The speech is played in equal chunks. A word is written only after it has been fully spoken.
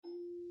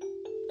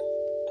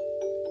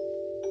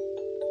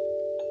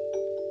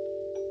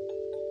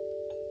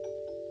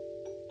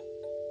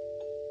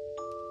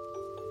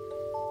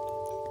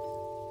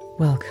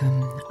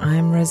Welcome,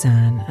 I'm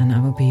Roseanne and I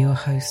will be your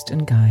host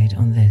and guide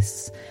on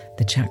this,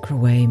 the Chakra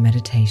Way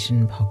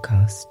Meditation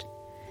Podcast.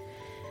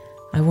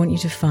 I want you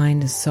to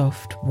find a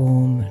soft,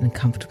 warm and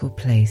comfortable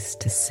place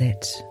to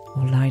sit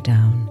or lie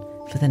down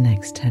for the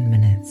next 10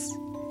 minutes.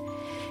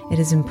 It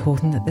is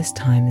important that this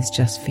time is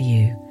just for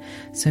you,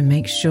 so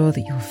make sure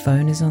that your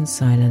phone is on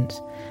silent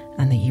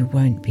and that you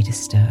won't be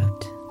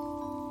disturbed.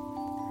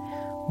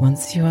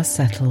 Once you are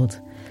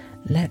settled,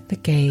 let the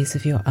gaze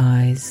of your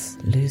eyes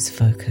lose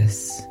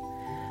focus.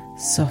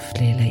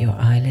 Softly let your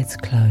eyelids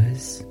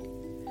close.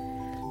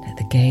 Let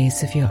the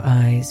gaze of your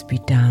eyes be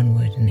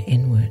downward and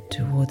inward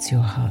towards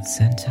your heart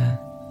center.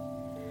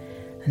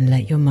 And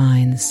let your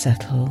mind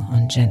settle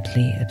on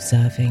gently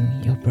observing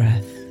your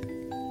breath.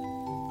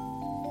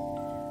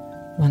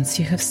 Once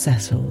you have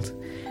settled,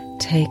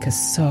 take a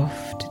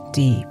soft,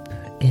 deep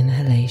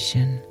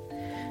inhalation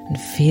and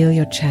feel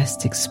your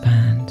chest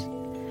expand.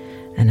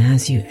 And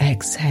as you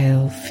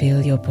exhale,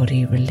 feel your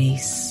body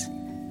release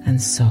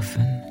and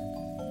soften.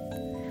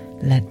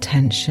 Let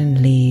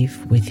tension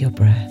leave with your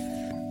breath.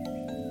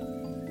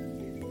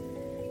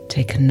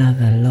 Take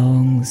another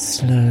long,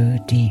 slow,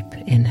 deep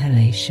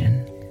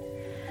inhalation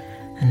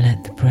and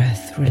let the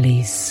breath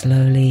release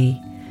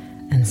slowly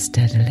and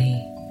steadily,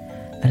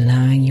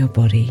 allowing your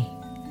body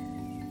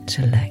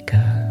to let go.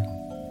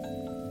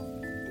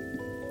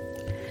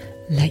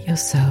 Let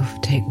yourself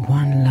take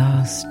one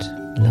last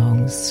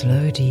long,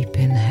 slow, deep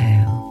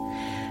inhale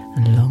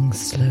and long,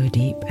 slow,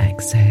 deep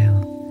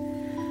exhale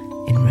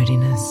in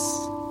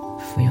readiness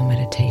for your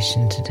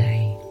meditation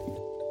today.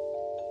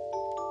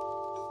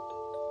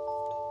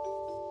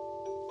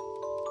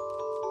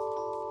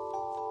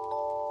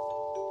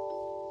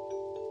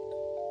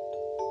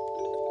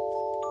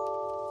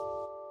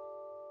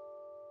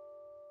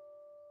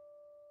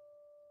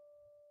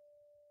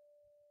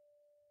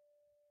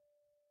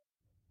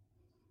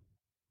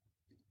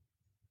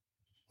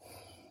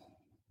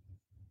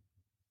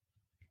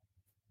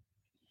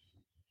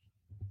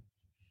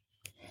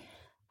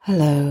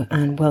 Hello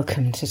and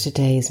welcome to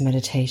today's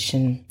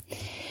meditation.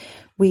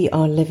 We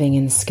are living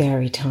in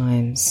scary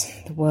times.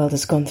 The world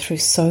has gone through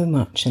so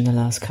much in the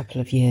last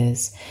couple of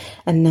years,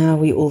 and now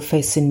we all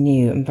face a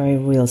new and very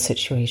real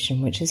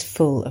situation which is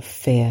full of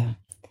fear.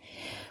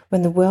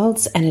 When the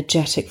world's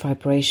energetic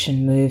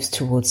vibration moves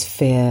towards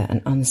fear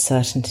and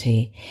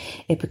uncertainty,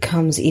 it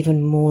becomes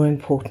even more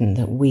important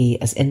that we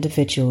as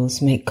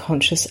individuals make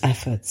conscious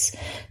efforts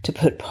to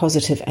put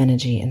positive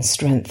energy and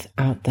strength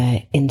out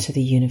there into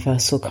the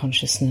universal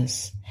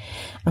consciousness.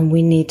 And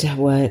we need to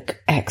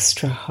work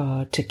extra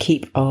hard to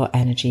keep our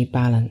energy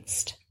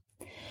balanced.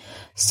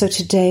 So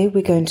today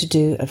we're going to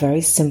do a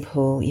very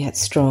simple yet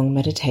strong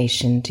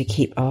meditation to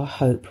keep our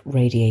hope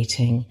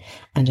radiating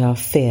and our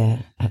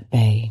fear at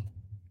bay.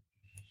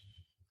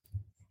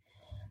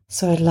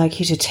 So I'd like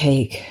you to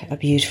take a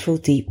beautiful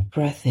deep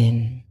breath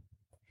in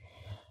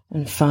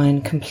and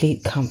find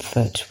complete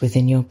comfort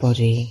within your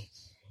body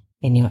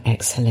in your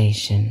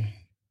exhalation.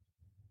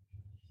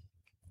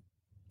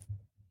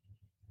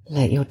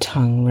 Let your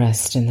tongue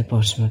rest in the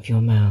bottom of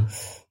your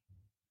mouth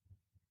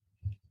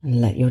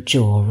and let your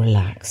jaw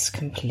relax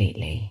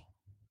completely.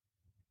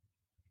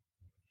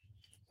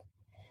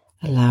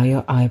 Allow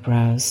your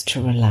eyebrows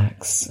to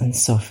relax and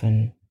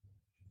soften.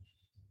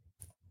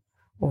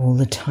 All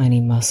the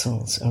tiny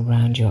muscles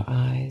around your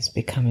eyes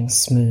becoming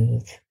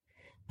smooth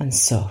and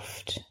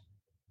soft.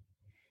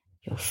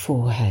 Your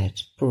forehead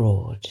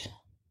broad.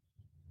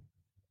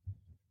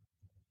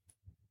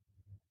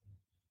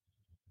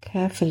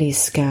 Carefully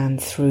scan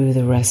through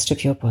the rest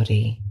of your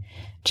body,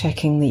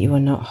 checking that you are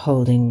not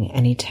holding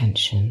any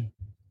tension.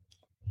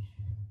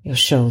 Your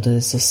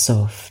shoulders are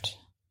soft.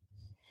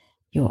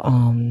 Your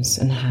arms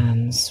and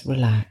hands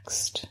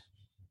relaxed.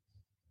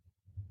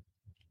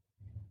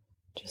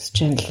 Just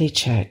gently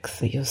check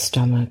that your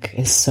stomach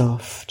is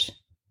soft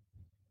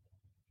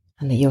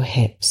and that your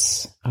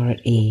hips are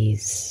at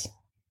ease.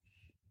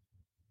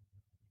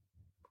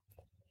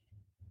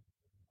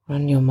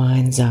 Run your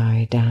mind's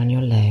eye down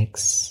your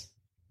legs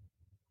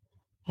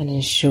and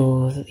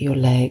ensure that your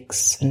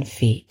legs and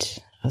feet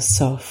are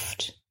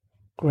soft,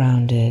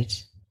 grounded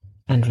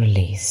and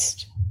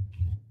released.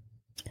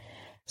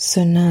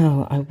 So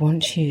now I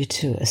want you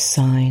to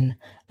assign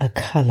a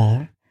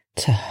colour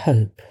to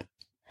hope.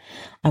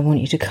 I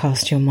want you to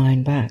cast your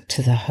mind back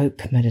to the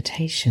hope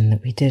meditation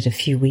that we did a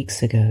few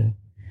weeks ago.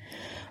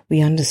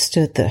 We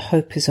understood that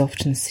hope is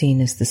often seen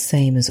as the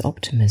same as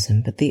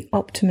optimism, but the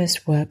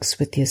optimist works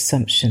with the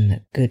assumption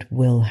that good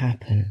will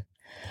happen.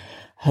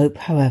 Hope,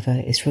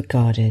 however, is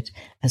regarded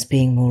as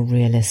being more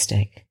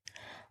realistic,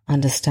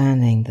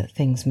 understanding that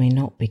things may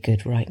not be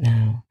good right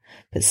now,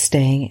 but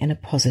staying in a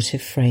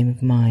positive frame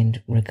of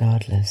mind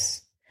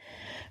regardless.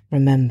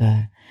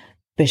 Remember,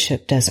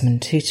 Bishop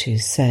Desmond Tutu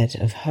said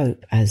of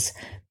hope as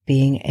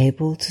being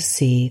able to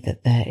see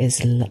that there is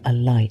a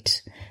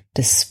light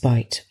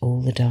despite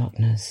all the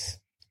darkness.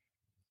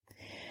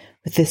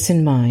 With this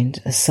in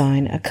mind,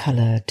 assign a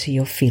colour to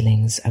your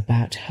feelings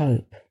about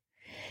hope.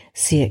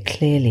 See it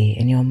clearly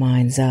in your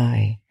mind's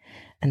eye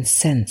and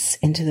sense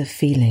into the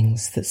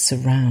feelings that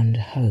surround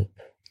hope.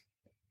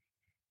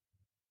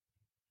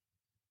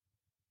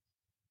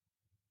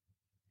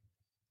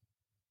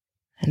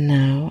 And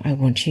now I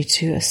want you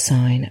to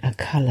assign a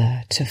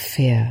colour to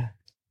fear.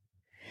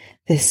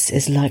 This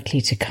is likely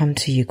to come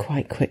to you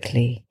quite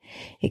quickly.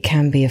 It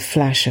can be a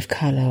flash of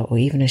colour or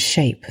even a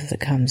shape that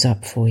comes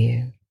up for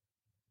you.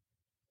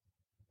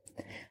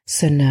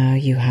 So now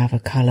you have a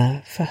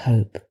colour for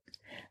hope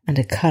and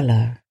a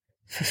colour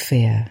for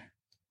fear.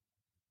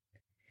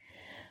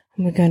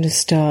 And we're going to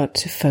start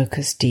to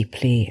focus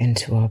deeply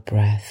into our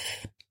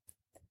breath.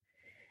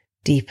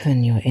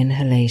 Deepen your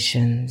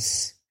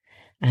inhalations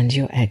and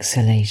your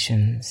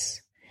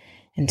exhalations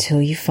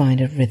until you find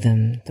a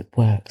rhythm that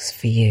works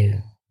for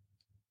you.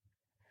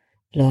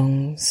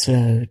 Long,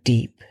 slow,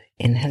 deep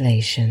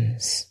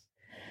inhalations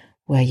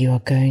where you are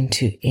going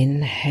to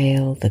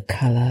inhale the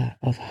colour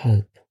of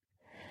hope,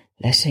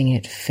 letting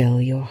it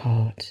fill your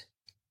heart.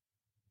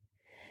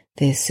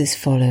 This is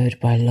followed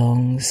by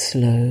long,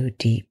 slow,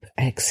 deep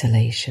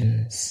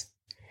exhalations,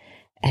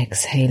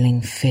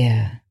 exhaling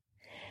fear,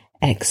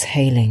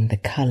 exhaling the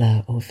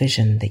colour or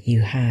vision that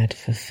you had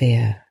for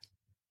fear.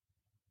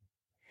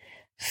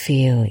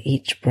 Feel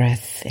each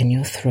breath in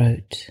your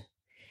throat,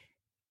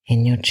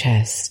 in your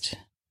chest,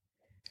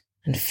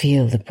 and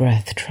feel the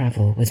breath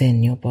travel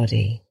within your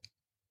body.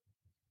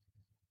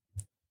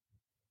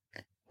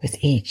 With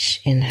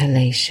each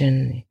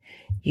inhalation,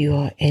 you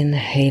are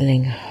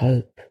inhaling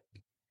hope.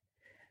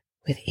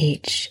 With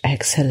each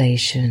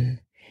exhalation,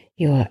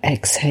 you are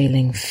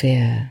exhaling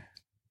fear.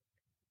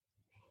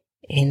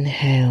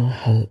 Inhale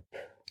hope,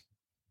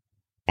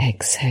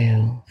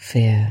 exhale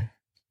fear.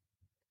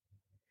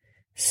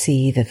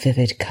 See the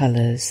vivid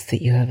colours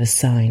that you have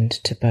assigned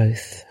to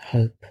both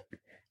hope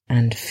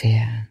and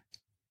fear.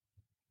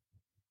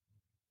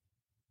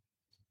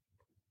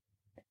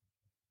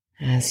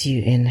 As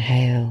you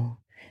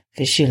inhale,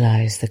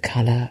 visualize the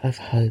colour of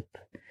hope,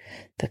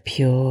 the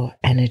pure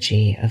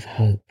energy of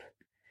hope,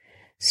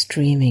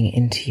 streaming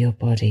into your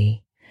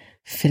body,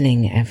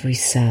 filling every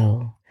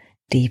cell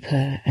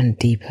deeper and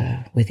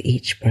deeper with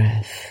each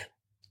breath.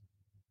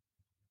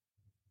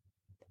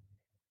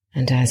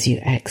 And as you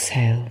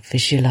exhale,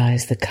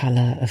 visualize the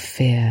colour of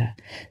fear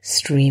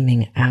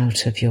streaming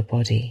out of your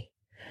body.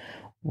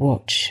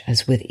 Watch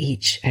as with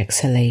each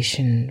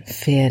exhalation,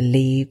 fear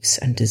leaves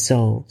and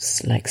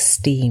dissolves like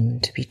steam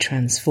to be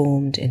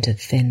transformed into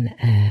thin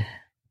air.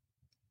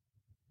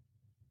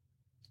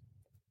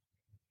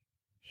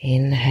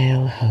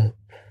 Inhale hope.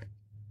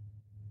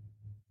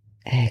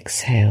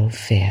 Exhale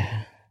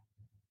fear.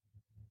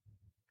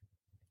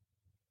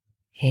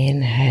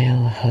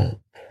 Inhale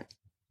hope.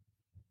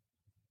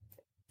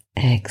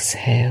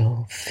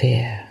 Exhale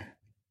fear.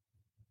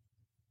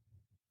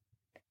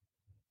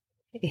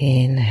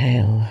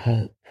 Inhale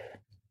hope.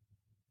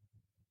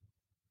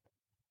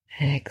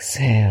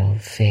 Exhale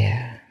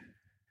fear.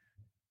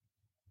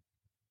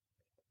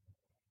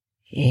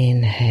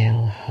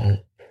 Inhale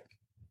hope.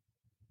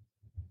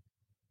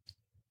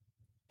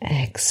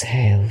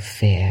 Exhale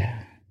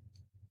fear.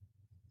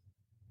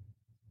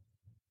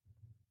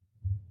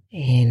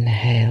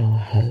 Inhale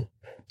hope.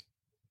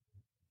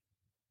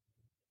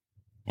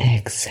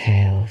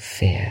 Exhale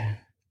fear.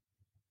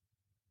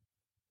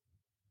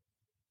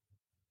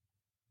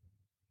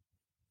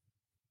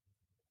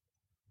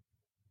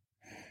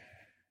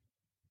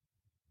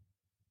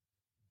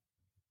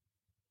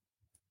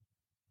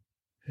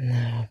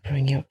 Now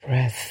bring your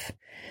breath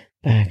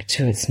back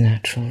to its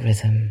natural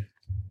rhythm.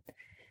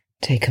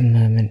 Take a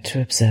moment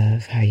to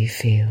observe how you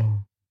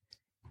feel.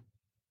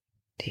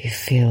 Do you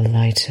feel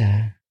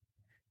lighter,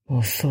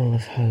 more full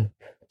of hope?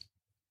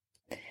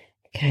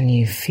 Can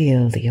you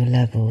feel that your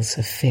levels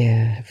of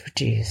fear have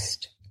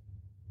reduced?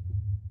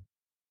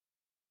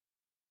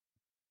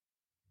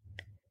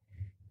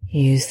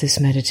 Use this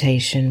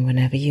meditation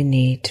whenever you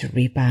need to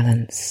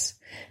rebalance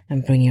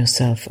and bring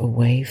yourself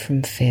away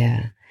from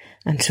fear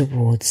and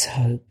towards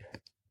hope.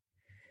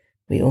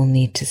 We all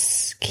need to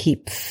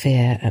keep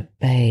fear at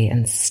bay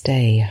and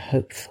stay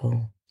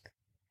hopeful.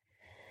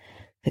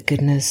 The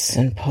goodness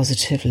and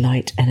positive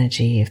light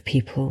energy of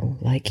people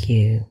like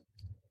you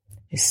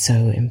is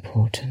so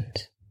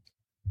important.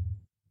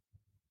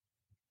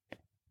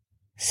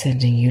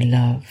 Sending you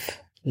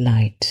love,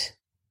 light,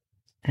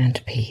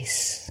 and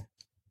peace.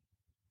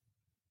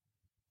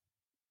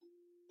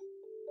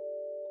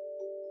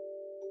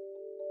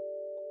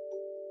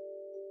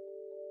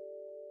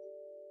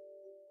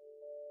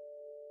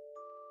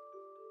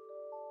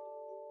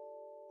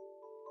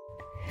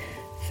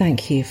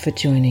 Thank you for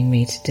joining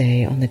me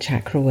today on the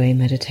Chakra Way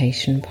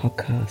Meditation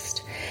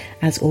Podcast.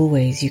 As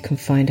always, you can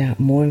find out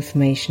more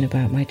information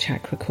about my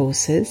chakra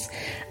courses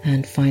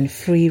and find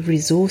free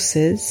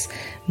resources,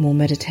 more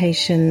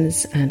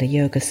meditations and a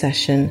yoga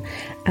session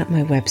at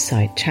my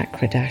website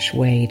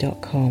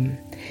chakra-way.com.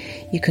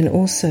 You can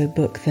also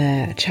book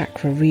their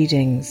chakra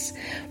readings,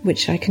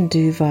 which I can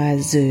do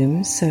via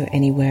Zoom, so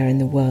anywhere in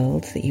the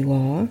world that you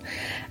are.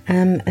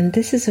 And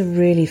this is a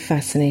really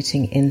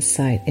fascinating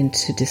insight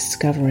into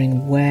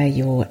discovering where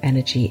your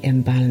energy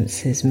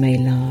imbalances may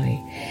lie.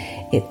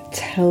 It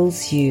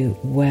tells you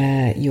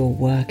where your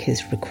work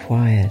is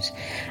required.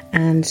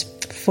 And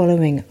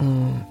following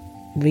our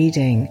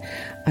reading,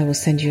 I will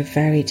send you a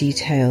very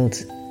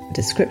detailed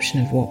description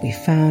of what we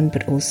found,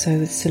 but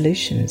also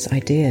solutions,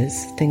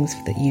 ideas, things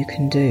that you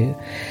can do.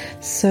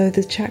 So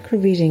the chakra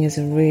reading is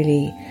a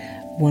really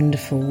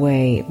wonderful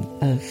way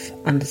of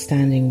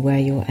understanding where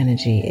your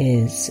energy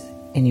is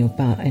in your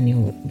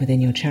within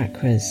your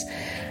chakras,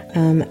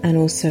 and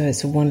also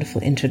it's a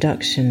wonderful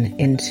introduction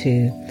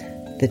into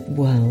the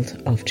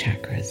world of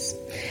chakras.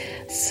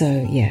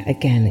 So yeah,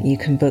 again, you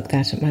can book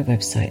that at my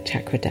website,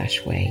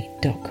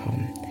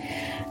 chakra-way.com.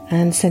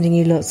 And sending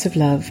you lots of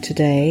love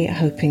today,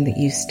 hoping that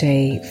you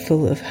stay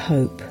full of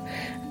hope,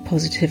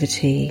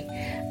 positivity,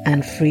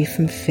 and free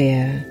from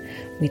fear.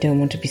 We don't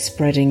want to be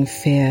spreading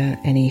fear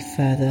any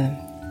further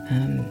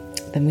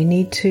than we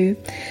need to.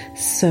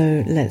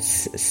 So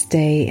let's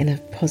stay in a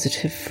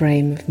positive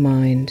frame of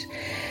mind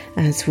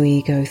as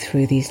we go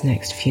through these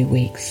next few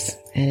weeks.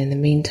 And in the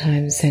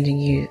meantime, sending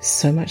you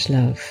so much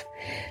love.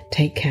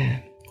 Take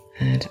care,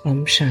 and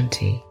Om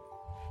Shanti.